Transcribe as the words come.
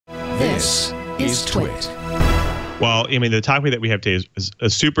This is TWiT. Well, I mean, the topic that we have today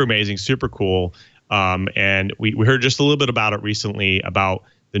is super amazing, super cool. And we heard just a little bit about it recently about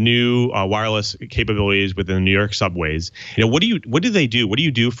the new wireless capabilities within the New York subways. You know, what do they do? What do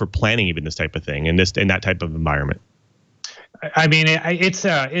you do for planning even this type of thing in that type of environment? I mean, it's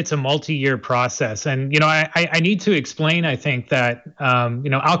a multi-year process, and I need to explain. I think that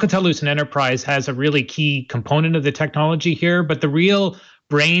Alcatel-Lucent Enterprise has a really key component of the technology here, but the real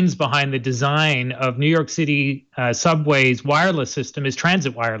brains behind the design of New York City subways wireless system is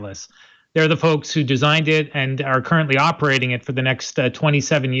Transit Wireless. They're the folks who designed it and are currently operating it for the next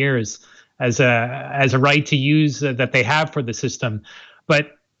 27 years as a right to use that they have for the system.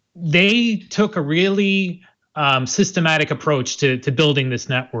 But they took a really systematic approach to building this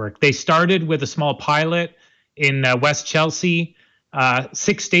network. They started with a small pilot in West Chelsea,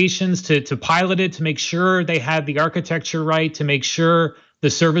 6 stations to pilot it, to make sure they had the architecture right, to make sure the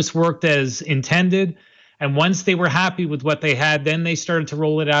service worked as intended. And once they were happy with what they had, then they started to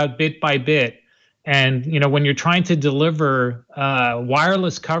roll it out bit by bit. And when you're trying to deliver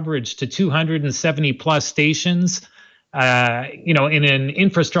wireless coverage to 270 plus stations, in an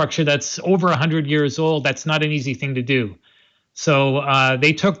infrastructure that's over 100 years old, that's not an easy thing to do. So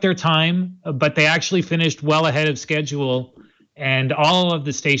they took their time, but they actually finished well ahead of schedule, and all of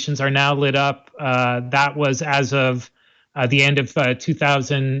the stations are now lit up. That was as of the end of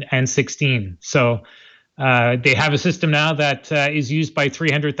 2016. So they have a system now that is used by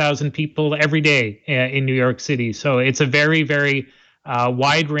 300,000 people every day in New York City. So it's a very, very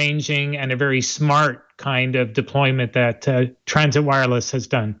wide-ranging and a very smart kind of deployment that Transit Wireless has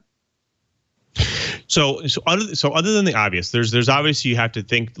done. So other than the obvious, there's obviously you have to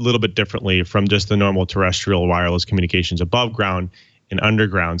think a little bit differently from just the normal terrestrial wireless communications above ground and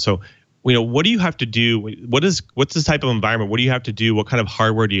underground. So, what do you have to do? What's this type of environment? What do you have to do? What kind of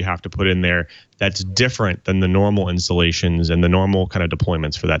hardware do you have to put in there that's different than the normal installations and the normal kind of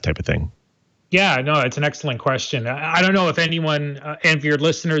deployments for that type of thing? Yeah, no, it's an excellent question. I don't know if anyone, any of your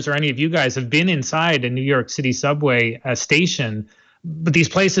listeners or any of you guys have been inside a New York City subway station, but these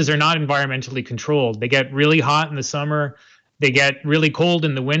places are not environmentally controlled. They get really hot in the summer. They get really cold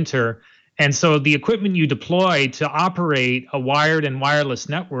in the winter. And so the equipment you deploy to operate a wired and wireless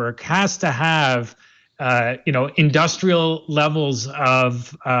network has to have, industrial levels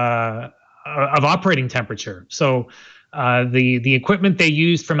of operating temperature. So the equipment they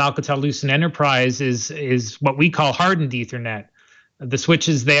used from Alcatel-Lucent Enterprise is what we call hardened Ethernet. The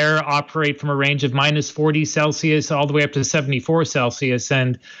switches there operate from a range of -40 Celsius all the way up to 74 Celsius.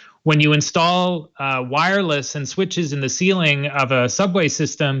 And when you install wireless and switches in the ceiling of a subway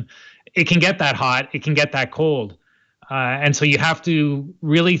system, it can get that hot, it can get that cold. And so you have to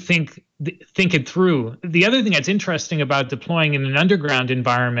really think it through. The other thing that's interesting about deploying in an underground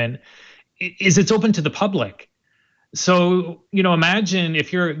environment is it's open to the public. So, imagine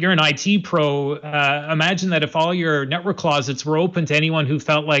if you're an IT pro, imagine that if all your network closets were open to anyone who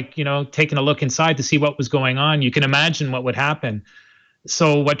felt like, taking a look inside to see what was going on, you can imagine what would happen.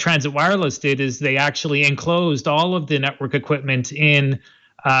 So what Transit Wireless did is they actually enclosed all of the network equipment in,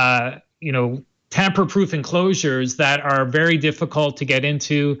 tamper-proof enclosures that are very difficult to get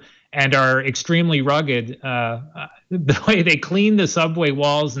into and are extremely rugged. The way they clean the subway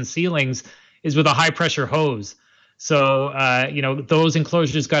walls and ceilings is with a high-pressure hose. So those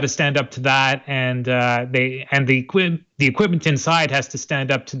enclosures got to stand up to that, and the equipment inside has to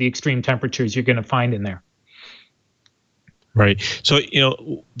stand up to the extreme temperatures you're going to find in there. Right. So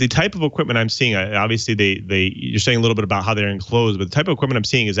the type of equipment I'm seeing, obviously you're saying a little bit about how they're enclosed, but the type of equipment I'm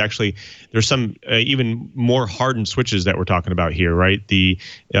seeing is actually there's some even more hardened switches that we're talking about here, right? The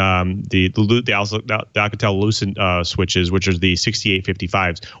Alcatel-Lucent switches, which are the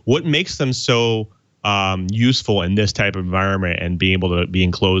 6855s. What makes them so useful in this type of environment and being able to be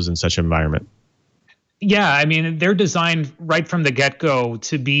enclosed in such an environment? Yeah, I mean, they're designed right from the get-go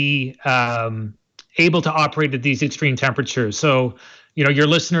to be able to operate at these extreme temperatures. So, your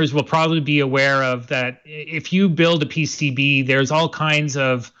listeners will probably be aware of that. If you build a PCB, there's all kinds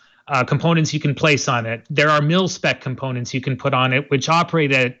of components you can place on it. There are mil-spec components you can put on it, which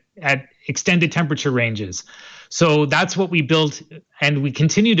operate at extended temperature ranges. So that's what we built, and we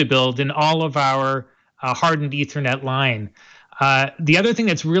continue to build in all of our hardened Ethernet line. The other thing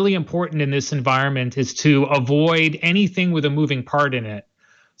that's really important in this environment is to avoid anything with a moving part in it.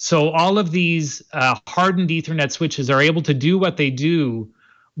 So all of these hardened Ethernet switches are able to do what they do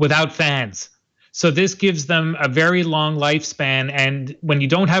without fans. So this gives them a very long lifespan. And when you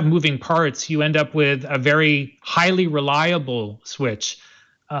don't have moving parts, you end up with a very highly reliable switch.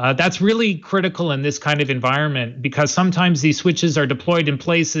 That's really critical in this kind of environment because sometimes these switches are deployed in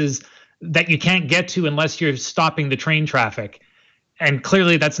places that you can't get to unless you're stopping the train traffic. And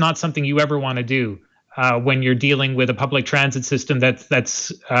clearly that's not something you ever want to do when you're dealing with a public transit system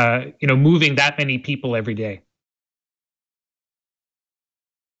that's moving that many people every day.